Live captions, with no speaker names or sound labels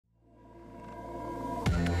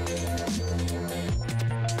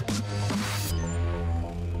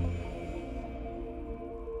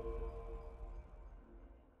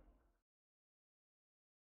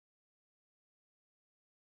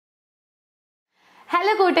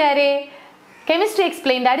Hello കൂട്ടുകാരെ, Chemistry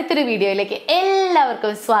Explained അടുത്തൊരു വീഡിയോയിലേക്ക്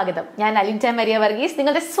എല്ലാവർക്കും സ്വാഗതം. ഞാൻ Alinta Maria Varghese,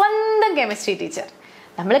 നിങ്ങളുടെ സ്വന്തം കെമിസ്ട്രി ടീച്ചർ.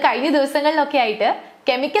 നമ്മൾ കഴിഞ്ഞ ദിവസങ്ങളിലൊക്കെ ആയിട്ട്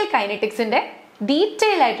കെമിക്കൽ കൈനറ്റിക്സിന്റെ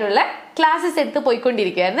ഡീറ്റെയിൽ ആയിട്ടുള്ള ക്ലാസ്സസ് എടുത്ത്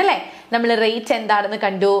പോയിക്കൊണ്ടിരിക്കുകയായിരുന്നു അല്ലേ? നമ്മൾ റേറ്റ് എന്താണെന്ന്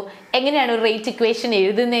കണ്ടു, എങ്ങനെയാണ് ഒരു റേറ്റ് ഇക്വേഷൻ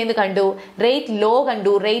എഴുതുന്നതെന്ന് കണ്ടു, റേറ്റ് ലോ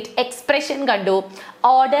കണ്ടു, റേറ്റ് എക്സ്പ്രഷൻ കണ്ടു,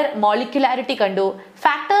 ഓർഡർ മോളിക്യുലാരിറ്റി കണ്ടു,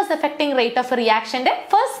 factors affecting rate of റിയാക്ഷന്റെ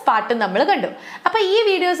first part നമ്മൾ കണ്ടു. അപ്പൊ ഈ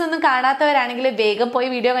വീഡിയോസ് ഒന്നും കാണാത്തവരാണെങ്കിൽ വേഗം പോയി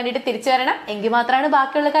വീഡിയോ കണ്ടിട്ട് തിരിച്ചു വരണം, എങ്കിൽ മാത്രമാണ്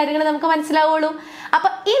ബാക്കിയുള്ള കാര്യങ്ങൾ നമുക്ക് മനസ്സിലാവുള്ളൂ. അപ്പൊ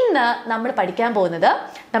ഇന്ന് നമ്മൾ പഠിക്കാൻ പോകുന്നത്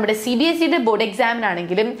നമ്മുടെ CBSEയുടെ ബോർഡ്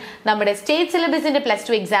എക്സാമിനാണെങ്കിലും നമ്മുടെ സ്റ്റേറ്റ് സിലബസിന്റെ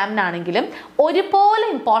 +2 എക്സാമിനാണെങ്കിലും ഒരുപോലെ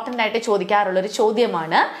ഇമ്പോർട്ടന്റ് ആയിട്ട് ചോദിക്കാറുള്ള ഒരു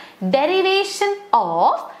ചോദ്യമാണ് derivation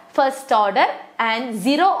of first order and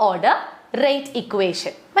zero order rate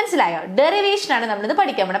equation. മനസ്സിലായോ? ഡെറിവേഷൻ ആണ് നമ്മളിത്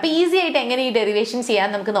പഠിക്കാൻ പോകുന്നത്. അപ്പൊ ഈസി ആയിട്ട് എങ്ങനെ ഈ ഡെറിവേഷൻ ചെയ്യാൻ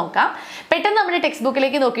നമുക്ക് നോക്കാം. പെട്ടെന്ന് നമ്മുടെ ടെക്സ്റ്റ്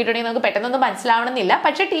ബുക്കിലേക്ക് നോക്കിയിട്ടുണ്ടെങ്കിൽ നമുക്ക് പെട്ടെന്നൊന്നും മനസ്സിലാവണമെന്നില്ല,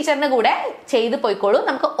 പക്ഷേ ടീച്ചറിന്റെ കൂടെ ചെയ്ത് പോയിക്കോളൂ.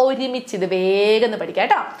 നമുക്ക് ഒരുമിച്ച് ഇത് വേഗം പഠിക്കാം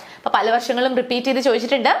കേട്ടോ. അപ്പൊ പല വർഷങ്ങളും റിപ്പീറ്റ് ചെയ്ത്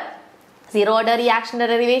ചോദിച്ചിട്ടുണ്ട് സീറോ ഓർഡർ റിയാക്ഷന്റെ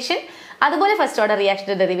ഡെറിവേഷൻ, അതുപോലെ ഫസ്റ്റ് ഓർഡർ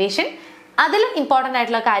റിയാക്ഷന്റെ ഡെറിവേഷൻ. അതിൽ ഇമ്പോർട്ടൻ്റ്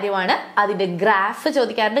ആയിട്ടുള്ള കാര്യമാണ് അതിന്റെ ഗ്രാഫ്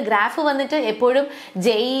ചോദിക്കാറുണ്ട്. ഗ്രാഫ് വന്നിട്ട് എപ്പോഴും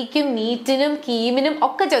ജെയ്ക്കും നീറ്റിനും കീമിനും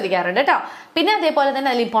ഒക്കെ ചോദിക്കാറുണ്ട് കേട്ടോ. പിന്നെ അതേപോലെ തന്നെ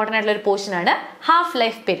അതിൽ ഇമ്പോർട്ടൻ്റ് ആയിട്ടുള്ള ഒരു പോർഷൻ ആണ് ഹാഫ്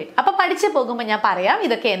ലൈഫ് പീരീഡ്. അപ്പൊ പഠിച്ചു പോകുമ്പോൾ ഞാൻ പറയാം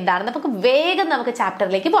ഇതൊക്കെ എന്താണെന്ന്. നമുക്ക് വേഗം നമുക്ക്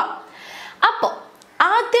ചാപ്റ്ററിലേക്ക് പോവാം. അപ്പോൾ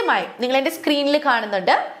ആദ്യമായി നിങ്ങൾ എന്റെ സ്ക്രീനിൽ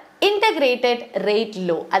കാണുന്നുണ്ട് ഇന്റഗ്രേറ്റഡ് റേറ്റ്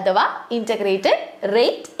ലോ അഥവാ ഇന്റഗ്രേറ്റഡ്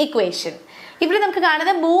റേറ്റ് ഇക്വേഷൻ. ഇവിടെ നമുക്ക്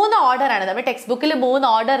കാണുന്നത് 3 ഓർഡർ ആണ്. നമ്മുടെ ടെക്സ്റ്റ് ബുക്കിൽ 3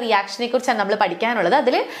 ഓർഡർ റിയാക്ഷനെ കുറിച്ചാണ് നമ്മൾ പഠിക്കാനുള്ളത്.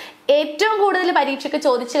 അതിൽ ഏറ്റവും കൂടുതൽ പരീക്ഷയ്ക്ക്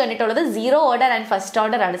ചോദിച്ചു കണ്ടിട്ടുള്ളത് zero order and first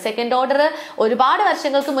order ആണ്. സെക്കൻഡ് ഓർഡർ ഒരുപാട്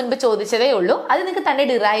വർഷങ്ങൾക്ക് മുൻപ് ചോദിച്ചതേ ഉള്ളൂ, അത് നിങ്ങൾക്ക് തന്നെ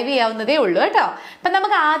ഡിറൈവ് ചെയ്യാവുന്നതേ ഉള്ളൂ കേട്ടോ. അപ്പൊ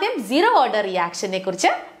നമുക്ക് ആദ്യം സീറോ ഓർഡർ റിയാക്ഷനെ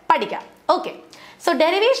കുറിച്ച് പഠിക്കാം. Okay, so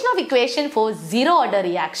derivation of equation for zero order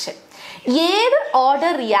reaction. ഏത്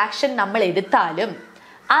ഓർഡർ റിയാക്ഷൻ നമ്മൾ എടുത്താലും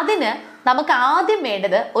അതിന് നമുക്ക് ആദ്യം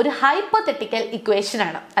വേണ്ടത് ഒരു ഹൈപ്പോതെറ്റിക്കൽ ഇക്വേഷൻ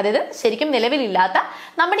ആണ്. അതായത് ശരിക്കും നിലവിലില്ലാത്ത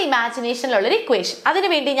നമ്മുടെ ഇമാജിനേഷനിലുള്ളൊരു ഇക്വേഷൻ.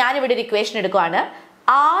 അതിനുവേണ്ടി ഞാനിവിടെ ഒരു equation എടുക്കുവാണ്.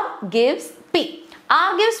 R gives P.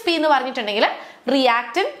 R gives P എന്ന് പറഞ്ഞിട്ടുണ്ടെങ്കിൽ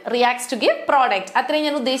reactant reacts to give product, അത്രയും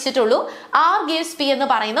ഞാൻ ഉദ്ദേശിച്ചിട്ടുള്ളൂ. R gives P എന്ന്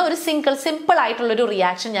പറയുന്ന ഒരു സിമ്പിൾ ആയിട്ടുള്ള ഒരു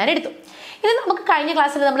റിയാക്ഷൻ ഞാൻ എടുത്തു. ഇത് നമുക്ക് കഴിഞ്ഞ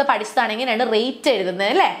ക്ലാസ്സിൽ നമ്മൾ പഠിച്ചതാണ് എങ്ങനെയാണ് റേറ്റ് എഴുതുന്നത്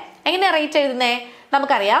അല്ലേ? എങ്ങനെയാണ് റേറ്റ് എഴുതുന്നത്?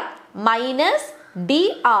 നമുക്കറിയാം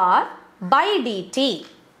 -dr/dt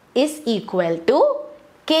is equal to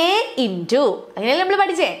K into, അങ്ങനെയല്ലേ നമ്മൾ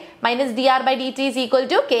പഠിച്ചേ? -dr/dt is equal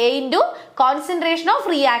to K into concentration of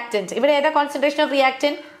reactant. ഇവിടെ ഏതാ concentration of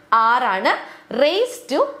reactant? R ആണ്. Raised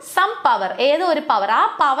to some power, ഏതോ ഒരു പവർ. ആ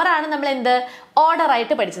പവർ ആണ് നമ്മൾ എന്ത് ഓർഡർ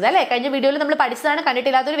ആയിട്ട് പഠിച്ചത് അല്ലെ? കഴിഞ്ഞ വീഡിയോയിൽ നമ്മൾ പഠിച്ചതാണ്.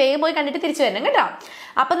 കണ്ടിട്ടില്ലാത്തൊരു വേഗം പോയി കണ്ടിട്ട് തിരിച്ചു വരണം കേട്ടോ.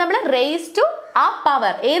 അപ്പൊ നമ്മൾ റേസ് ടു ആ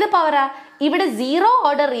പവർ, ഏത് പവറാ? ഇവിടെ സീറോ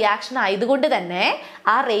ഓർഡർ റിയാക്ഷൻ ആയതുകൊണ്ട് തന്നെ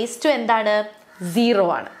ആ റേസ് ടു എന്താണ്? 0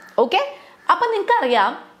 ആണ്. ഓക്കെ, അപ്പൊ നിങ്ങൾക്ക്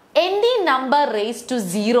അറിയാം any number raised to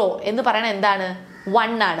 0 എന്ന് പറയുന്നത് എന്താണ്?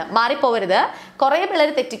 1 ആണ്. മാറിപ്പോവരുത്, കുറെ പിള്ളേർ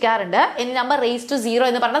തെറ്റിക്കാറുണ്ട്. any number raised to 0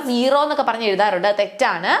 എന്ന് പറഞ്ഞാൽ 0 എന്നൊക്കെ പറഞ്ഞ് എഴുതാറുണ്ട്,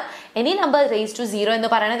 തെറ്റാണ്. any number raised to 0 എന്ന്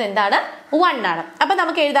പറയുന്നത് എന്താണ്? 1 ആണ്. അപ്പൊ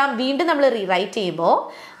നമുക്ക് എഴുതാം, വീണ്ടും നമ്മൾ റീറൈറ്റ് ചെയ്യുമ്പോൾ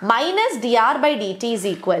 -dr/dt is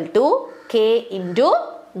equal to K into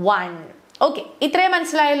 1. Okay, ഇത്രയും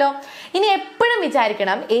മനസ്സിലായല്ലോ. ഇനി എപ്പോഴും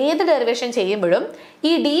വിചാരിക്കണം ഏത് ഡെറിവേഷൻ ചെയ്യുമ്പോഴും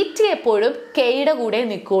ഈ dt എപ്പോഴും കെയുടെ കൂടെ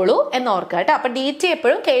നിൽക്കുള്ളൂ എന്ന് ഓർക്കുക കേട്ടോ. അപ്പൊ dt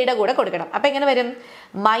എപ്പോഴും കെയുടെ കൂടെ കൊടുക്കണം. അപ്പൊ എങ്ങനെ വരും?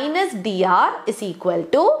 -dr is equal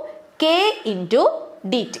to K into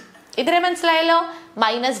dt. ഇത്രയും മനസ്സിലായല്ലോ.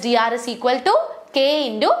 -dr is equal to K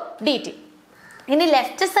into dt. ഇനി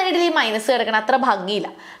ലെഫ്റ്റ് സൈഡിൽ ഈ മൈനസ് കിടക്കണം, അത്ര ഭംഗിയില്ല.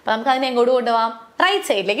 അപ്പൊ നമുക്ക് അതിനെ എങ്ങോട്ട് കൊണ്ടുപോകാം? റൈറ്റ്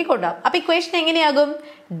സൈഡിലേക്ക് കൊണ്ടുപോകാം. അപ്പൊ equation എങ്ങനെയാകും?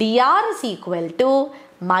 dr is equal to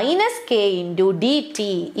 -K into dt,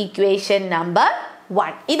 equation number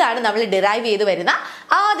 1. ഇതാണ് നമ്മൾ ഡിറൈവ് ചെയ്ത് വരുന്ന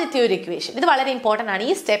ആദ്യത്തെ ഒരു ഇക്വേഷൻ. ഇത് വളരെ ഇമ്പോർട്ടന്റ് ആണ്.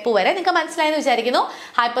 ഈ സ്റ്റെപ്പ് വരെ നിങ്ങൾക്ക് മനസ്സിലായെന്ന് വിചാരിക്കുന്നു.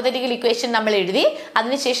 ഹൈപ്പോതെറ്റിക്കൽ ഇക്വേഷൻ നമ്മൾ എഴുതി,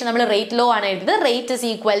 അതിനുശേഷം നമ്മൾ റേറ്റ് ലോ ആണ് എഴുതുന്നത്. Rate is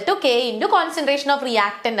equal to K into concentration of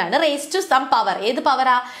reactant ആണ്. റേസ് ടു സം പവർ, ഏത്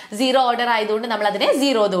പവറാ? സീറോ ഓർഡർ ആയതുകൊണ്ട് നമ്മൾ അതിനെ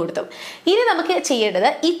 0 എന്ന് കൊടുത്തു. ഇനി നമുക്ക് ചെയ്യേണ്ടത്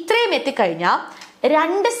ഇത്രയും എത്തിക്കഴിഞ്ഞാൽ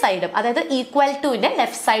രണ്ട് സൈഡും, അതായത് ഈക്വൽ ടുവിന്റെ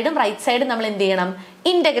ലെഫ്റ്റ് സൈഡും റൈറ്റ് സൈഡും നമ്മൾ എന്ത് ചെയ്യണം?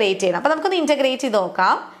 ഇന്റഗ്രേറ്റ് ചെയ്യണം. അപ്പൊ നമുക്കൊന്ന് ഇന്റഗ്രേറ്റ് ചെയ്ത്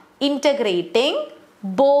നോക്കാം. Integrating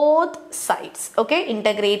both sides. Okay,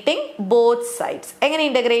 integrating both sides. എങ്ങനെ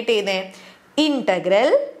ഇന്റഗ്രേറ്റ് ചെയ്യുന്നത്? Integral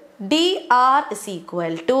dr is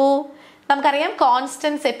equal to, നമുക്കറിയാം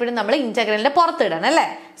കോൺസ്റ്റൻസ് എപ്പോഴും നമ്മൾ ഇന്റഗ്രലിന്റെ പുറത്തിടണം അല്ലേ?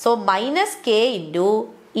 So -K into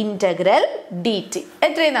integral dt.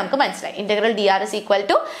 എത്രയും നമുക്ക് മനസ്സിലായി. Integral dr is equal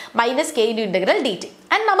to -K into integral dt.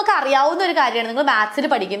 And നമുക്ക് അറിയാവുന്ന ഒരു കാര്യമാണ്, നിങ്ങൾ മാത്സിൽ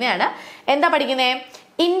പഠിക്കുന്നതാണ്. എന്താ പഠിക്കുന്നത്?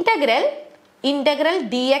 ഇന്റഗ്രൽ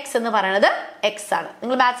dx എന്ന് പറയുന്നത് x ആണ്.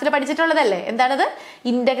 നിങ്ങൾ മാത്സിൽ പഠിച്ചിട്ടുള്ളതല്ലേ? എന്താണത്?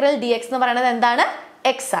 ഇന്റഗ്രൽ dx എന്ന് പറയുന്നത് എന്താണ്?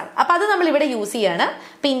 x ആണ്. അപ്പൊ അത് നമ്മൾ ഇവിടെ യൂസ് ചെയ്യാണ്.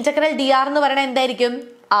 അപ്പൊ ഇന്റഗ്രൽ dr എന്ന് പറയുന്നത് എന്തായിരിക്കും?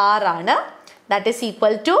 R ആണ്. That is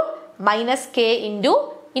equal to minus K into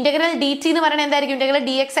integral D T എന്ന് പറയുന്നത് എന്തായിരിക്കും? ഇന്റഗ്രൽ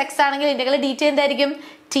ഡി എക്സ് എക്സ് ആണെങ്കിൽ ഇന്റഗ്രൽ ഡി ടി എന്തായിരിക്കും?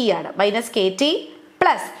 ടി ആണ്. മൈനസ് കെ ടി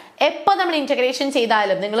പ്ലസ് എപ്പോൾ നമ്മൾ ഇന്റഗ്രേഷൻ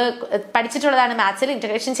ചെയ്താലും, നിങ്ങൾ പഠിച്ചിട്ടുള്ളതാണ് മാത്സിൽ,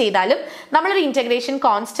 ഇന്റഗ്രേഷൻ ചെയ്താലും നമ്മളൊരു ഇന്റഗ്രേഷൻ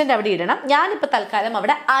കോൺസ്റ്റന്റ് അവിടെ ഇടണം. ഞാനിപ്പോൾ തൽക്കാലം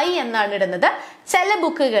അവിടെ ഐ എന്നാണ് ഇടുന്നത്. ചില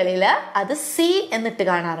ബുക്കുകളിൽ അത് സി എന്നിട്ട്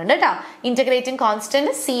കാണാറുണ്ട് കേട്ടോ. ഇന്റഗ്രേറ്റിംഗ്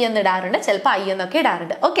കോൺസ്റ്റന്റ് സി എന്നിടാറുണ്ട്, ചിലപ്പോൾ ഐ എന്നൊക്കെ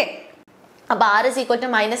ഇടാറുണ്ട്. ഓക്കെ, അപ്പൊ R is equal to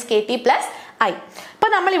minus K T plus I. അപ്പൊ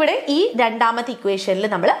നമ്മളിവിടെ ഈ രണ്ടാമത്തെ ഇക്വേഷനിൽ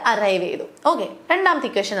നമ്മൾ അറൈവ് ചെയ്തു. ഓക്കെ, രണ്ടാമത്തെ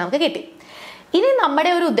ഇക്വേഷൻ നമുക്ക് കിട്ടി. ഇനി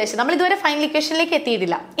നമ്മുടെ ഒരു ഉദ്ദേശം, നമ്മൾ ഇതുവരെ ഫൈനൽ ഇക്വേഷനിലേക്ക്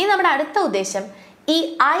എത്തിയിട്ടില്ല. ഇനി നമ്മുടെ അടുത്ത ഉദ്ദേശം ഈ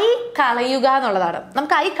ഐ കളയുക എന്നുള്ളതാണ്.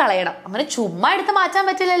 നമുക്ക് ഐ കളയണം, അങ്ങനെ ചുമ്മാ എടുത്ത് മാറ്റാൻ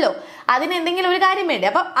പറ്റില്ലല്ലോ, അതിന് എന്തെങ്കിലും ഒരു കാര്യം വേണ്ടി.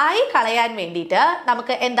 അപ്പൊ ഐ കളയാൻ വേണ്ടിയിട്ട്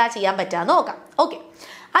നമുക്ക് എന്താ ചെയ്യാൻ പറ്റാന്ന് നോക്കാം. ഓക്കെ,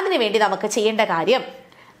 അതിനുവേണ്ടി നമുക്ക് ചെയ്യേണ്ട കാര്യം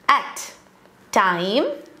at time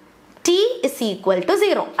T is equal to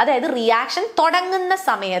 0, അതായത് റിയാക്ഷൻ തുടങ്ങുന്ന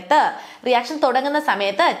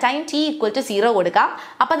സമയത്ത് ടൈം ടി ഈക്വൽ ടു 0 കൊടുക്കാം.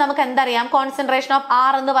 അപ്പൊ നമുക്ക് എന്തറിയാം? കോൺസെൻട്രേഷൻ ഓഫ്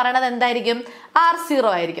ആർ എന്ന് പറയുന്നത് എന്തായിരിക്കും? R0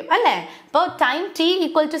 ആയിരിക്കും അല്ലേ? അപ്പോൾ ടൈം ടി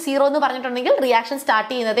ഈക്വൽ ടു 0 എന്ന് പറഞ്ഞിട്ടുണ്ടെങ്കിൽ റിയാക്ഷൻ സ്റ്റാർട്ട്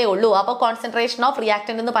ചെയ്യുന്നതേ ഉള്ളൂ. അപ്പോൾ കോൺസെൻട്രേഷൻ ഓഫ്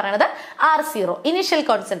റിയാക്ടന്റ് എന്ന് പറയുന്നത് R0, ഇനിഷ്യൽ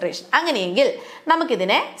കോൺസെൻട്രേഷൻ. അങ്ങനെയെങ്കിൽ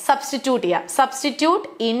നമുക്കിതിനെ സബ്സ്റ്റിറ്റ്യൂട്ട് ചെയ്യാം. Substitute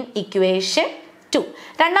in equation 2.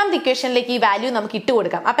 രണ്ടാമത്തെ ഇക്വേഷനിലേക്ക് ഈ വാല്യൂ നമുക്ക് ഇട്ട്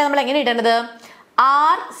കൊടുക്കാം. അപ്പൊ നമ്മൾ എങ്ങനെ ഇടേണ്ടത്?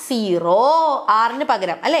 R0, ആറിന്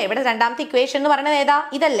പകരം അല്ലെ? ഇവിടെ രണ്ടാമത്തെ ഇക്വേഷൻ എന്ന് പറയുന്നത് ഏതാ?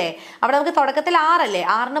 ഇതല്ലേ? അവിടെ നമുക്ക് തുടക്കത്തിൽ R അല്ലേ?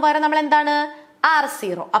 ആറിന് പകരം നമ്മൾ എന്താണ്?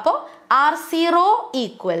 R0. അപ്പോ R0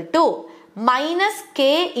 equal to minus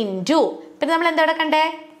K into, പിന്നെ നമ്മൾ എന്താ കണ്ടേ?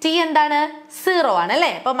 ടി എന്താണ്? 0 ആണ്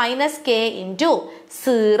അല്ലേ? അപ്പൊ മൈനസ് കെ ഇൻറ്റു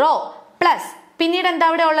 0 പ്ലസ് പിന്നീട് എന്താ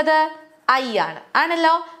അവിടെ ഉള്ളത്? ഐ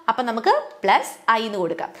ആണല്ലോ. അപ്പൊ നമുക്ക് പ്ലസ് ഐ എന്ന്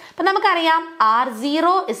കൊടുക്കാം. അപ്പൊ നമുക്കറിയാം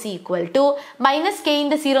R0 is equal to minus K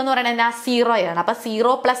into 0 എന്ന് പറയുന്നത് 0 ആണ്. അപ്പൊ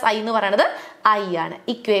 0 പ്ലസ് ഐ എന്ന് പറയുന്നത് ഐ ആണ്.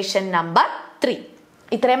 Equation number 3.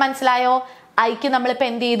 ഇത്രയും മനസ്സിലായോ? ഐക്ക് നമ്മളിപ്പോ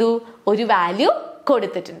എന്ത് ചെയ്തു? ഒരു വാല്യൂ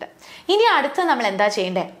കൊടുത്തിട്ടുണ്ട്. ഇനി അടുത്ത നമ്മൾ എന്താ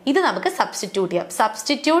ചെയ്യേണ്ടത്? ഇത് നമുക്ക് സബ്സ്റ്റിറ്റ്യൂട്ട് ചെയ്യാം.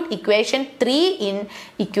 Substitute equation 3 in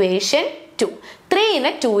equation 2.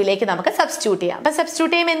 3നെ 2ലേക്ക് നമുക്ക് സബ്സ്റ്റിറ്റ്യൂട്ട് ചെയ്യാം. അപ്പൊ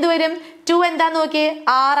സബ്സ്റ്റിറ്റ്യൂട്ട് ചെയ്യുമ്പോൾ എന്ത് വരും? 2 എന്താന്ന് നോക്കിയേ?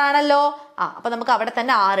 R ആണല്ലോ. അപ്പൊ നമുക്ക് അവിടെ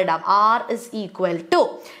തന്നെ R ഇടാം. R is equal to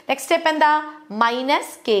next step എന്താ?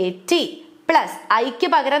 മൈനസ് കെ ടി പ്ലസ് ഐക്ക്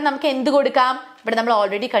പകരം നമുക്ക് എന്ത് കൊടുക്കാം? ഇവിടെ നമ്മൾ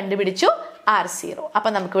ഓൾറെഡി കണ്ടുപിടിച്ചു R0. അപ്പൊ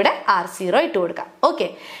നമുക്ക് ഇവിടെ R0 ഇട്ട് കൊടുക്കാം. ഓക്കെ,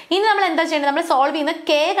 ഇനി നമ്മൾ എന്താ ചെയ്യേണ്ടത്? നമ്മൾ സോൾവ് ചെയ്യുന്ന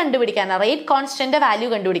കെ കണ്ടുപിടിക്കാനാണ്, റേറ്റ് കോൺസ്റ്റന്റ് വാല്യൂ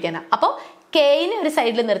കണ്ടുപിടിക്കാനാണ്. അപ്പോൾ കെയിനെ ഒരു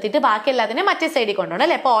സൈഡിൽ നിർത്തിയിട്ട് ബാക്കി എല്ലാത്തിനും മറ്റേ സൈഡിൽ കൊണ്ടുപോകണം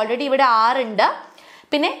അല്ലെ? അപ്പൊ ഓൾറെഡി ഇവിടെ R ഉണ്ട്.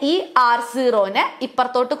 പിന്നെ ഈ R0നെ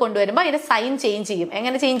ഇപ്പുറത്തോട്ട് കൊണ്ടുവരുമ്പോൾ അതിന്റെ സൈൻ ചേഞ്ച് ചെയ്യും.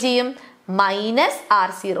 എങ്ങനെ ചേഞ്ച് ചെയ്യും? മൈനസ്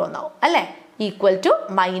R0 എന്നാവും അല്ലെ? Equal to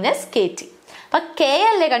minus K T. അപ്പൊ കെ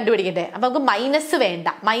അല്ലേ കണ്ടുപിടിക്കട്ടെ? അപ്പൊ നമുക്ക് മൈനസ് വേണ്ട.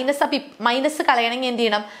 മൈനസ് കളയണമെങ്കിൽ എന്ത്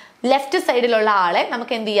ചെയ്യണം? ലെഫ്റ്റ് സൈഡിലുള്ള ആളെ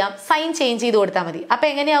നമുക്ക് എന്ത് ചെയ്യാം? സൈൻ ചേഞ്ച് ചെയ്ത് കൊടുത്താൽ മതി. അപ്പൊ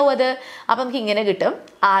എങ്ങനെയാവും അത്? അപ്പൊ നമുക്ക് ഇങ്ങനെ കിട്ടും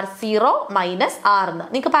R0 മൈനസ് R എന്ന്.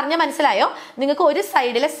 നിങ്ങൾക്ക് പറഞ്ഞാൽ മനസ്സിലായോ? നിങ്ങൾക്ക് ഒരു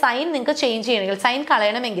സൈഡിലെ സൈൻ നിങ്ങൾക്ക് ചേഞ്ച് ചെയ്യണമെങ്കിൽ, സൈൻ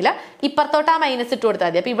കളയണമെങ്കിൽ ഇപ്പുറത്തോട്ട് ആ മൈനസ് ഇട്ട് കൊടുത്താൽ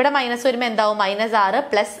മതി. അപ്പൊ ഇവിടെ മൈനസ് വരുമ്പോൾ എന്താവും? മൈനസ് R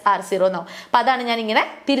പ്ലസ് R0 എന്നാവും. അപ്പൊ അതാണ് ഞാൻ ഇങ്ങനെ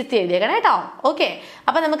തിരുത്തി എഴുതിയേക്കണം കേട്ടോ. ഓക്കെ,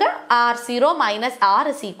 അപ്പൊ നമുക്ക് R0 minus R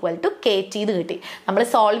is equal to K T എന്ന് കിട്ടി. നമ്മൾ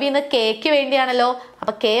സോൾവ് ചെയ്യുന്നത് കെക്ക് വേണ്ടിയാണല്ലോ.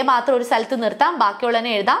 അപ്പൊ കെ മാത്രം ഒരു സ്ഥലത്ത് നിർത്താം,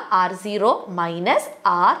 ബാക്കിയുള്ളതിനെ എഴുതാം R0 minus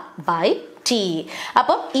R by T.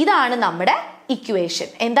 അപ്പം ഇതാണ് നമ്മുടെ ഇക്വേഷൻ.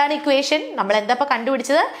 എന്താണ് ഇക്വേഷൻ? നമ്മൾ എന്താ ഇപ്പൊ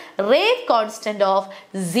കണ്ടുപിടിച്ചത്? Rate constant of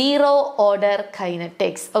 0 order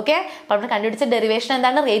kinetics. Okay, അപ്പൊ നമ്മൾ കണ്ടുപിടിച്ച ഡെറിവേഷൻ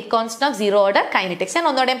എന്താണ്? Rate constant of 0 order kinetics. ഞാൻ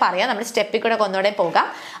ഒന്നോടെയും പറയാം, നമ്മൾ സ്റ്റെപ്പിൽ കൂടെ ഒന്നോടെയും പോകാം.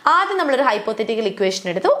 ആദ്യം നമ്മളൊരു ഹൈപ്പോത്തറ്റിക്കൽ ഇക്വേഷൻ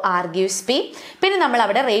എടുത്തു, R gives P. പിന്നെ നമ്മൾ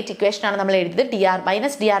അവിടെ റേറ്റ് ഇക്വേഷൻ ആണ് നമ്മൾ എഴുതിയത്, dr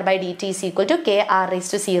minus dr by dt is equal to K R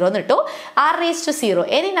raise to 0 എന്ന് ഇട്ടു. R raise to 0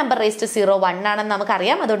 any number raise to 0 1 ആണെന്ന്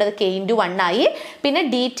നമുക്കറിയാം. അതുകൊണ്ട് അത് k ഇൻറ്റു 1 ആയി. പിന്നെ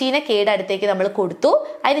dt-നെ കെയുടെ അടുത്തേക്ക് നമ്മൾ കൊടുത്തു.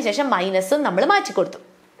 അതിനുശേഷം മൈനസും നമ്മൾ മാറ്റി കൊടുത്തു.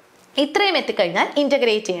 ഇത്രയും എത്തിക്കഴിഞ്ഞാൽ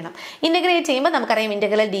ഇന്റഗ്രേറ്റ് ചെയ്യണം. ഇന്റഗ്രേറ്റ് ചെയ്യുമ്പോൾ നമുക്കറിയാം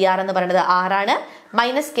ഇന്റഗ്രൽ ഡി ആർ എന്ന് പറയുന്നത് R ആണ്,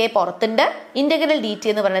 മൈനസ് കെ പുറത്തുണ്ട്, ഇന്റഗ്രൽ ഡി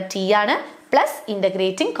ടി എന്ന് പറയുന്നത് ടി ആണ്, പ്ലസ്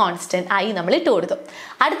ഇന്റഗ്രേറ്റിംഗ് കോൺസ്റ്റന്റ് ഐ നമ്മൾ ഇട്ട് കൊടുത്തു.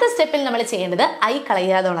 അടുത്ത സ്റ്റെപ്പിൽ നമ്മൾ ചെയ്യേണ്ടത് ഐ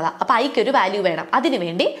കളയാതുള്ളതാണ്. അപ്പൊ ഐക്ക് ഒരു വാല്യൂ വേണം.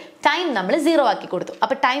 അതിനുവേണ്ടി ടൈം നമ്മൾ 0 ആക്കി കൊടുത്തു.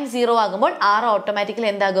 അപ്പൊ ടൈം 0 ആകുമ്പോൾ R ഓട്ടോമാറ്റിക്കലി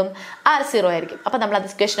എന്താകും? R0 ആയിരിക്കും. അപ്പൊ നമ്മൾ അത്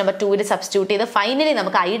ഇക്വേഷൻ നമ്പർ 2 സബ്സ്റ്റിറ്റ്യൂട്ട് ചെയ്ത് ഫൈനലി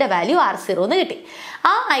നമുക്ക് ഐയുടെ വാല്യൂ R0 എന്ന് കിട്ടി.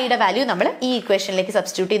 ആ ഐയുടെ വാല്യൂ നമ്മൾ ഈ ഇക്വേഷനിലേക്ക്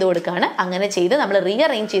സബ്സ്റ്റിറ്റ്യൂട്ട് ചെയ്ത് കൊടുക്കുകയാണ്. അങ്ങനെ ചെയ്ത് നമ്മൾ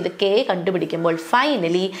റീഅറേഞ്ച് ചെയ്ത് കെ കണ്ടുപിടിക്കുമ്പോൾ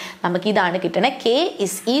ഫൈനലി നമുക്ക് ഇതാണ് കിട്ടണേ. കെ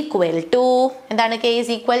ഇസ് ഈക്വൽ ടു എന്താണ്? K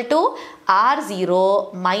is equal to R0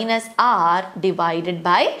 minus R divided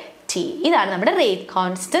by T. ഇതാണ് നമ്മുടെ റേറ്റ്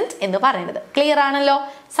കോൺസ്റ്റന്റ് എന്ന് പറയുന്നത്. ക്ലിയർ ആണല്ലോ?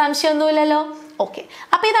 സംശയമൊന്നുമില്ലല്ലോ? ഓക്കെ,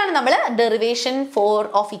 അപ്പൊ ഇതാണ് നമ്മൾ derivation 4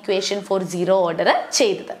 of equation for 0 order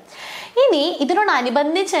ചെയ്തത്. ഇനി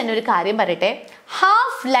ഇതിനോടനുബന്ധിച്ച് തന്നെ ഒരു കാര്യം പറയട്ടെ.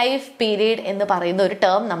 ഹാഫ് ലൈഫ് പീരീഡ് എന്ന് പറയുന്ന ഒരു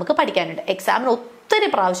ടേം നമുക്ക് പഠിക്കാനുണ്ട്. എക്സാമിന് ഒത്തിരി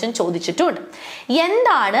പ്രാവശ്യം ചോദിച്ചിട്ടുണ്ട്.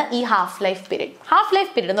 എന്താണ് ഈ half life period? Half life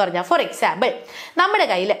period എന്ന് പറഞ്ഞാൽ, ഫോർ എക്സാമ്പിൾ, നമ്മുടെ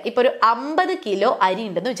കയ്യിൽ ഇപ്പോൾ ഒരു 50 കിലോ അരി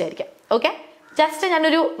ഉണ്ടെന്ന് വിചാരിക്കാം. ഓക്കെ, ജസ്റ്റ്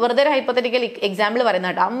ഞാനൊരു വെറുതെ ഒരു ഹൈപ്പോത്തറ്റിക്കൽ എക്സാമ്പിൾ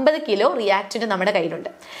പറയുന്നത് കേട്ടോ. 50 കിലോ റിയാക്റ്റന്റ് നമ്മുടെ കയ്യിലുണ്ട്.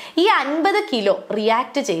 ഈ 50 കിലോ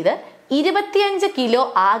റിയാക്ട് ചെയ്ത് 25 കിലോ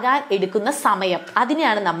ആകാൻ എടുക്കുന്ന സമയം,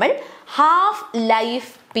 അതിനെയാണ് നമ്മൾ ഹാഫ്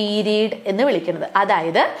ലൈഫ് പീരീഡ് എന്ന് വിളിക്കുന്നത്.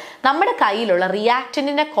 അതായത് നമ്മുടെ കയ്യിലുള്ള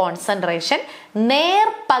റിയാക്റ്റന്റിന്റെ കോൺസെൻട്രേഷൻ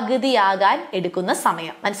നേർപകുതിയാകാൻ എടുക്കുന്ന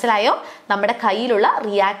സമയം. മനസ്സിലായോ? നമ്മുടെ കയ്യിലുള്ള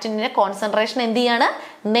റിയാക്റ്റന്റിന്റെ കോൺസെൻട്രേഷൻ എന്ത് ചെയ്യാണ്?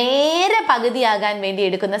 നേരെ പകുതിയാകാൻ വേണ്ടി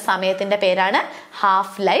എടുക്കുന്ന സമയത്തിന്റെ പേരാണ്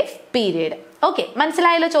ഹാഫ് ലൈഫ് പീരീഡ്. ഓക്കെ,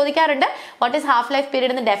 മനസ്സിലായല്ലോ? ചോദിക്കാറുണ്ട് what is half life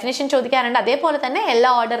period എന്ന് ഡെഫിനേഷൻ ചോദിക്കാറുണ്ട്. അതേപോലെ തന്നെ എല്ലാ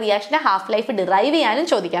ഓർഡർ റിയാക്ഷന്റെ ഹാഫ് ലൈഫ് ഡിറൈവ് ചെയ്യാനും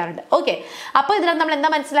ചോദിക്കാറുണ്ട്. ഓക്കെ, അപ്പോൾ ഇതിനകത്ത് നമ്മൾ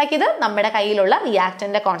എന്താ മനസ്സിലാക്കിയത്? നമ്മുടെ കയ്യിലുള്ള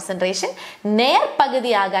റിയാക്റ്റന്റിന്റെ കോൺസെൻട്രേഷൻ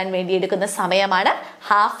നേർപകുതിയാകാൻ വേണ്ടി എടുക്കുന്ന സമയമാണ്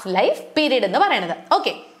ഹാഫ് ലൈഫ് പീരീഡ് എന്ന് പറയുന്നത്.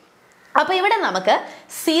 ഓക്കെ, അപ്പൊ ഇവിടെ നമുക്ക്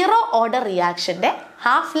 0 order റിയാക്ഷന്റെ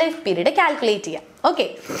half life period calculate ചെയ്യാം. ഓക്കെ,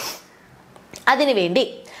 അതിനുവേണ്ടി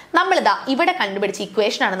നമ്മളിതാ ഇവിടെ കണ്ടുപിടിച്ച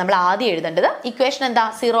ഇക്വേഷൻ ആണ് നമ്മൾ ആദ്യം എഴുതേണ്ടത്. ഇക്വേഷൻ എന്താ?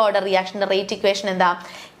 0 ഓർഡർ റിയാക്ഷന്റെ റേറ്റ് ഇക്വേഷൻ എന്താ?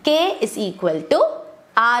 K is equal to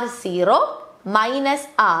R0 minus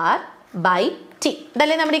R by T.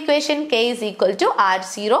 ഇതല്ലേ നമ്മുടെ equation? K is equal to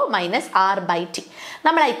R0 minus R by T.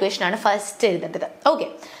 നമ്മൾ ആ ഇക്വേഷൻ ആണ് ഫസ്റ്റ് എഴുതേണ്ടത്. ഓക്കെ,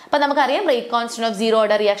 അപ്പൊ നമുക്കറിയാം rate constant of 0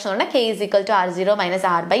 order reaction എന്ന് പറഞ്ഞാൽ K is equal to R0 minus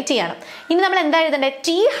R by T ആണ്. ഇനി നമ്മൾ എന്താ എഴുതേണ്ടത്?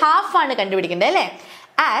 T ഹാഫ് ആണ് കണ്ടുപിടിക്കേണ്ടത് അല്ലേ?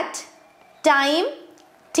 At time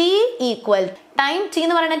T equal time T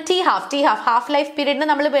എന്ന് പറയുന്നത് T ഹാഫ് ലൈഫ് പീരീഡിന്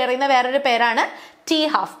നമ്മൾ പറയുന്ന വേറൊരു പേരാണ് T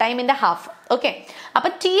ഹാഫ്, ടൈമിന്റെ ഹാഫ്. ഓക്കെ, അപ്പൊ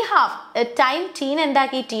T ഹാഫ് ടൈം ടീനെ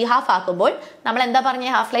എന്താക്കി T ഹാഫ് ആക്കുമ്പോൾ നമ്മൾ എന്താ പറഞ്ഞ?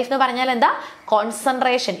 ഹാഫ് ലൈഫ് എന്ന് പറഞ്ഞാൽ എന്താ?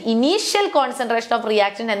 Concentration, initial concentration of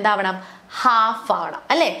reaction എന്താവണം? Half ആവണം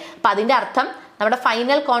അല്ലേ? അപ്പൊ അതിന്റെ അർത്ഥം നമ്മുടെ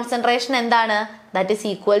ഫൈനൽ കോൺസെൻട്രേഷൻ എന്താണ്? That is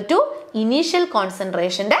equal to initial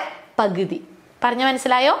കോൺസെൻട്രേഷന്റെ പകുതി. പറഞ്ഞു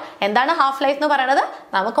മനസ്സിലായോ? എന്താണ് ഹാഫ് ലൈഫ് എന്ന് പറയുന്നത്?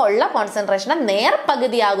 നമുക്കുള്ള കോൺസെൻട്രേഷന്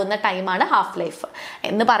നേർപകുതിയാകുന്ന ടൈമാണ് ഹാഫ് ലൈഫ്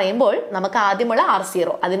എന്ന് പറയുമ്പോൾ നമുക്ക് ആദ്യമുള്ള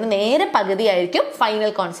R0 അതിന് നേരെ പകുതിയായിരിക്കും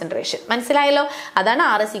ഫൈനൽ കോൺസെൻട്രേഷൻ. മനസ്സിലായല്ലോ? അതാണ്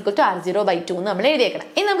R is equal to R0/2 എന്ന് നമ്മൾ എഴുതിയേക്കണം.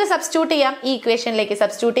 ഇനി നമുക്ക് സബ്സ്റ്റിറ്റ്യൂട്ട് ചെയ്യാം. ഈ ഇക്വേഷനിലേക്ക്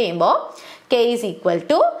സബ്സ്റ്റിറ്റ്യൂട്ട് ചെയ്യുമ്പോൾ K is equal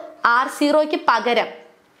to R0ക്ക് പകരം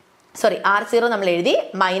R0 നമ്മൾ എഴുതി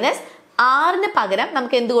മൈനസ് ആറിന് പകരം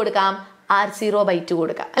നമുക്ക് എന്ത് കൊടുക്കാം? R0/2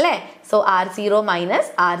 കൊടുക്കാം അല്ലേ? So R0 minus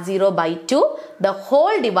R0/2 the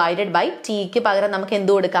whole divided by Tക്ക് പകരം നമുക്ക്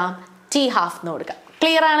എന്ത് കൊടുക്കാം? T ഹാഫ് എന്ന് കൊടുക്കാം.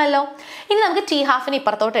 ക്ലിയർ ആണല്ലോ? ഇനി നമുക്ക് T ഹാഫിന്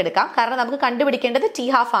ഇപ്പുറത്തോട്ട് എടുക്കാം, കാരണം നമുക്ക് കണ്ടുപിടിക്കേണ്ടത് T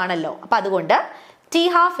ഹാഫ് ആണല്ലോ. അപ്പൊ അതുകൊണ്ട് T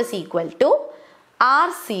half is equal to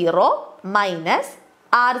R0 minus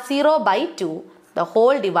R0/2 the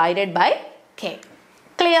whole divided by K.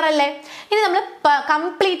 Clear അല്ലേ? ഇനി നമ്മൾ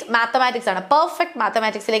കംപ്ലീറ്റ് മാത്തമാറ്റിക്സ് ആണ്, പെർഫെക്റ്റ്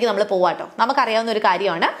മാത്തമാറ്റിക്സിലേക്ക് നമ്മൾ പോവാട്ടോ. നമുക്കറിയാവുന്ന ഒരു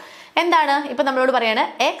കാര്യമാണ്. എന്താണ്? ഇപ്പൊ നമ്മളോട് പറയാണ്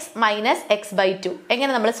x മൈനസ് x/2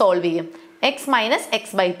 എങ്ങനെ നമ്മൾ സോൾവ് ചെയ്യും? x മൈനസ്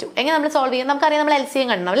x/2 എങ്ങനെ നമ്മൾ സോൾവ് ചെയ്യും? നമുക്കറിയാം, നമ്മൾ LCM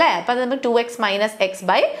കണ്ടണം അല്ലേ? അപ്പൊ അത് നമ്മൾ 2x മൈനസ്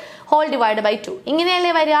x/ഹോൾ ഡിവൈഡ് ബൈ 2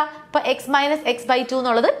 ഇങ്ങനെയല്ലേ വരിക? അപ്പൊ x മൈനസ് x/2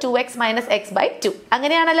 എന്നുള്ളത് 2x മൈനസ് x/2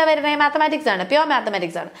 അങ്ങനെയാണല്ലോ വരുന്നത്. മാത്തമാറ്റിക്സ് ആണ്, പ്യുവർ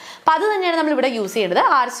മാത്തമാറ്റിക്സ് ആണ്. അപ്പൊ അത് തന്നെയാണ് നമ്മൾ ഇവിടെ യൂസ് ചെയ്യേണ്ടത്.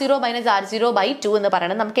 R0 മൈനസ് R0/2 എന്ന്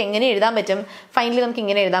പറയുന്നത് നമുക്ക് എങ്ങനെ എഴുതാൻ പറ്റും? ഫൈനലി നമുക്ക്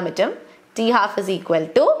ഇങ്ങനെ എഴുതാൻ പറ്റും. T half is equal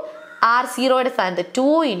to R0യുടെ സ്ഥാനത്ത് 2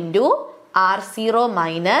 into R0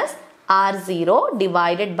 minus R0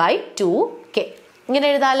 divided by 2K ഇങ്ങനെ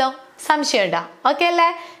എഴുതാലോ? സംശയം ഉണ്ടോ? ഓക്കെ അല്ലേ?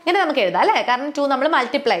 ഇങ്ങനെ നമുക്ക് എഴുതാം അല്ലേ? കാരണം 2 നമ്മൾ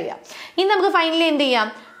മൾട്ടിപ്ലൈ ചെയ്യാം. ഇനി നമുക്ക് ഫൈനലി എന്ത് ചെയ്യാം?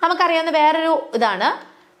 നമുക്കറിയാവുന്ന വേറൊരു ഇതാണ്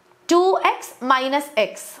 2x മൈനസ്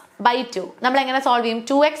x/2. നമ്മൾ എങ്ങനെ സോൾവ് ചെയ്യും?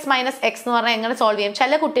 2x മൈനസ് x എന്ന് പറഞ്ഞാൽ എങ്ങനെ സോൾവ് ചെയ്യും?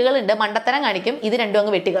 ചില കുട്ടികളുണ്ട് മണ്ടത്തരം കാണിക്കും, ഇത് രണ്ടും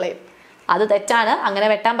അങ്ങ് വെട്ടിക്കളയും. അത് തെറ്റാണ്, അങ്ങനെ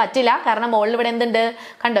വെട്ടാൻ പറ്റില്ല. കാരണം മുകളിൽ ഇവിടെ എന്തുണ്ട്?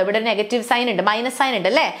 കണ്ടോ, ഇവിടെ നെഗറ്റീവ് സൈൻ ഉണ്ട്, മൈനസ് സൈൻ ഉണ്ട്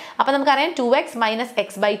അല്ലേ? അപ്പൊ നമുക്കറിയാം 2x മൈനസ്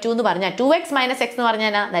x/2 എന്ന് പറഞ്ഞാൽ 2x മൈനസ് x എന്ന്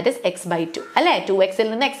പറഞ്ഞാൽ ദാറ്റ് ഇസ് x/2 അല്ലേ? 2xൽ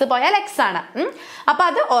നിന്ന് x പോയാൽ x ആണ്. അപ്പൊ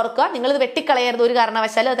അത് ഓർക്കുക, നിങ്ങൾ ഇത് വെട്ടിക്കളയരുത് ഒരു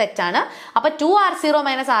കാരണവശാലും, അത് തെറ്റാണ്. അപ്പൊ 2R0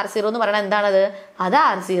 മൈനസ് R0 എന്ന് പറയുന്നത് എന്താണത്? അത്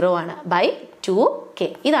R0 ആണ് ബൈ 2K.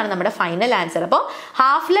 ഇതാണ് നമ്മുടെ ഫൈനൽ ആൻസർ. അപ്പോൾ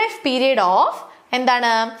ഹാഫ് ലൈഫ് പീരീഡ് ഓഫ് എന്താണ്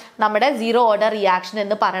നമ്മുടെ 0 ഓർഡർ റിയാക്ഷൻ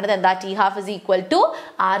എന്ന് പറയുന്നത് എന്താ? T half is equal to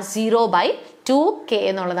R0/2K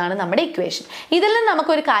എന്നുള്ളതാണ് നമ്മുടെ ഇക്വേഷൻ. ഇതിൽ നിന്ന്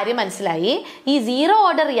നമുക്കൊരു കാര്യം മനസ്സിലായി. ഈ 0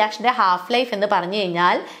 ഓർഡർ റിയാക്ഷന്റെ ഹാഫ് ലൈഫ് എന്ന് പറഞ്ഞു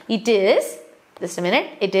കഴിഞ്ഞാൽ it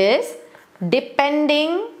is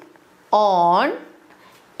depending on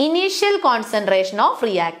initial concentration of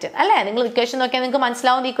reactant അല്ലേ? നിങ്ങൾ ഇക്വേഷൻ നോക്കിയാൽ നിങ്ങൾക്ക്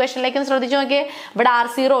മനസ്സിലാവുന്ന ഇക്വേഷനിലേക്ക് ശ്രദ്ധിച്ചു നോക്കിയേ. ഇവിടെ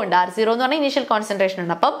R0 ഉണ്ട്. R0 എന്ന് പറഞ്ഞാൽ ഇനീഷ്യൽ കോൺസെൻട്രേഷൻ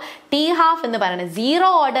ഉണ്ട്. അപ്പം T ഹാഫ് എന്ന് പറയുന്നത് 0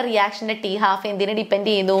 ഓർഡർ റിയാക്ഷന്റെ T ഹാഫ് എന്തിനെ ഡിപ്പെൻഡ്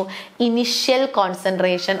ചെയ്യുന്നു? Initial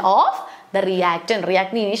concentration of the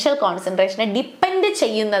reactant initial കോൺസെൻട്രേഷനെ depend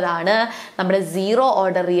ചെയ്യുന്നതാണ് നമ്മുടെ 0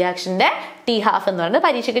 ഓർഡർ റിയാക്ഷന്റെ T ഹാഫ് എന്ന് പറയുന്നത്.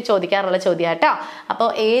 പരീക്ഷയ്ക്ക് ചോദിക്കാറുള്ള ചോദ്യം കേട്ടോ. അപ്പോൾ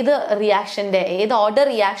ഏത് ഓർഡർ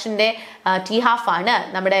റിയാക്ഷന്റെ T ഹാഫ് ആണ്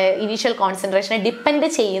നമ്മുടെ ഇനീഷ്യൽ കോൺസെൻട്രേഷനെ ഡിപ്പെൻഡ്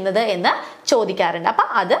ചെയ്യുന്നത് എന്ന് ചോദിക്കാറുണ്ട്. അപ്പൊ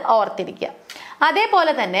അത് ഓർത്തിരിക്കുക.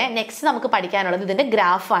 അതേപോലെ തന്നെ നെക്സ്റ്റ് നമുക്ക് പഠിക്കാനുള്ളത് ഇതിന്റെ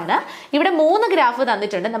ഗ്രാഫാണ്. ഇവിടെ 3 ഗ്രാഫ്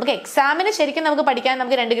തന്നിട്ടുണ്ട്. നമുക്ക് എക്സാമിന് ശരിക്കും നമുക്ക് പഠിക്കാൻ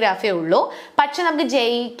നമുക്ക് 2 ഗ്രാഫേ ഉള്ളൂ. പക്ഷെ നമുക്ക്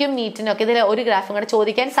ജെയ്ക്കും നീറ്റിനും ഒക്കെ ഇതിൽ ഒരു ഗ്രാഫും കൂടെ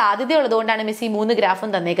ചോദിക്കാൻ സാധ്യതയുള്ളതുകൊണ്ടാണ് മിസ് ഈ 3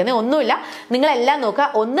 ഗ്രാഫും തന്നേക്കുന്നത്. ഒന്നുമില്ല, നിങ്ങളെല്ലാം നോക്കുക.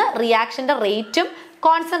 ഒന്ന് റിയാക്ഷന്റെ റേറ്റും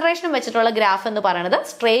കോൺസെൻട്രേഷനും വെച്ചിട്ടുള്ള ഗ്രാഫ് എന്ന് പറയുന്നത്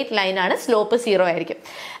സ്ട്രേറ്റ് ലൈൻ ആണ്, സ്ലോപ്പ് 0 ആയിരിക്കും.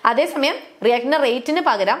 അതേസമയം റിയാക്ടിന്റെ റേറ്റിന്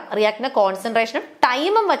പകരം റിയാക്ടിന്റെ കോൺസെൻട്രേഷനും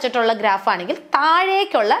ടൈമും വെച്ചിട്ടുള്ള ഗ്രാഫ് ആണെങ്കിൽ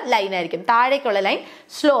താഴേക്കുള്ള ലൈൻ ആയിരിക്കും. താഴേക്കുള്ള ലൈൻ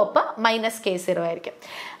സ്ലോപ്പ് -K0 ആയിരിക്കും.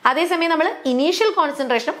 അതേസമയം നമ്മൾ ഇനീഷ്യൽ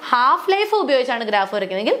കോൺസെൻട്രേഷനും ഹാഫ് ലൈഫ് ഉപയോഗിച്ചാണ് ഗ്രാഫ്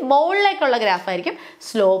വരയ്ക്കുന്നതെങ്കിൽ മുകളിലേക്കുള്ള ഗ്രാഫ് ആയിരിക്കും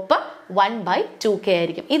സ്ലോപ്പ് 1/2K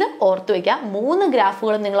ആയിരിക്കും. ഇത് ഓർത്തു വെക്കാം. 3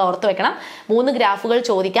 ഗ്രാഫുകളും നിങ്ങൾ ഓർത്തു വെക്കണം. 3 ഗ്രാഫുകൾ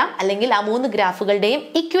ചോദിക്കാം, അല്ലെങ്കിൽ ആ 3 ഗ്രാഫുകളുടെയും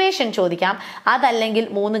ഇക്വേഷൻ ചോദിക്കാം, അതല്ലെങ്കിൽ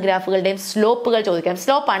 3 ഗ്രാഫുകളുടെയും സ്ലോപ്പുകൾ ചോദിക്കാം.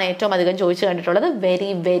 സ്ലോപ്പാണ് ഏറ്റവും അധികം ചോദിച്ചു കണ്ടിട്ടുള്ളത്. Very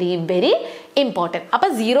very very important. അപ്പൊ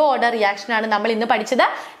 0 ഓർഡർ റിയാക്ഷൻ ആണ് നമ്മൾ ഇന്ന് പഠിച്ചത്.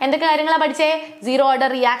 എന്തൊക്കെ കാര്യങ്ങളാണ് പഠിച്ചേ? 0 ഓർഡർ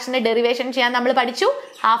റിയാക്ഷന്റെ ഡെറിവേഷൻ ചെയ്യാൻ നമ്മൾ പഠിച്ചു.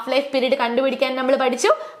 ഹാഫ് ലൈഫ് പീരീഡ് കണ്ടുപിടിക്കാൻ നമ്മൾ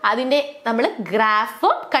പഠിച്ചു. അതിന്റെ നമ്മൾ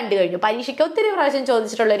ഗ്രാഫും കണ്ടു കഴിഞ്ഞു. പരീക്ഷയ്ക്ക് ഒത്തിരി പ്രാവശ്യം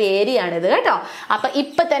ചോദിച്ചിട്ടുള്ള ഒരു ഏരിയ ആണ് ഇത് കേട്ടോ. അപ്പൊ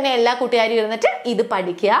ഇപ്പൊ തന്നെ എല്ലാ കൂട്ടുകാരും ഇരുന്നിട്ട് ഇത്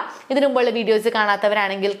പഠിക്കുക. ഇതിനു മുമ്പുള്ള വീഡിയോസ്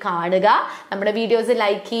കാണാത്തവരാണെങ്കിൽ കാണുക. നമ്മുടെ വീഡിയോസ്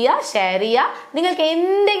ലൈക്ക് ചെയ്യുക, ഷെയർ ചെയ്യുക. നിങ്ങൾക്ക്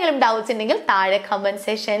എന്തെങ്കിലും ഡൗട്ട്സ് ഉണ്ടെങ്കിൽ താഴെ കമന്റ്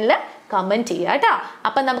സെക്ഷനിൽ കമന്റ് ചെയ്യുക കേട്ടോ.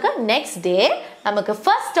 അപ്പൊ നമുക്ക് നെക്സ്റ്റ് ഡേ നമുക്ക്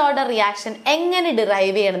ഫസ്റ്റ് ഓർഡർ റിയാക്ഷൻ എങ്ങനെ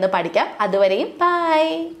ഡിറൈവ് ചെയ്യണമെന്ന് പഠിക്കാം. അതുവരെയും ബൈ.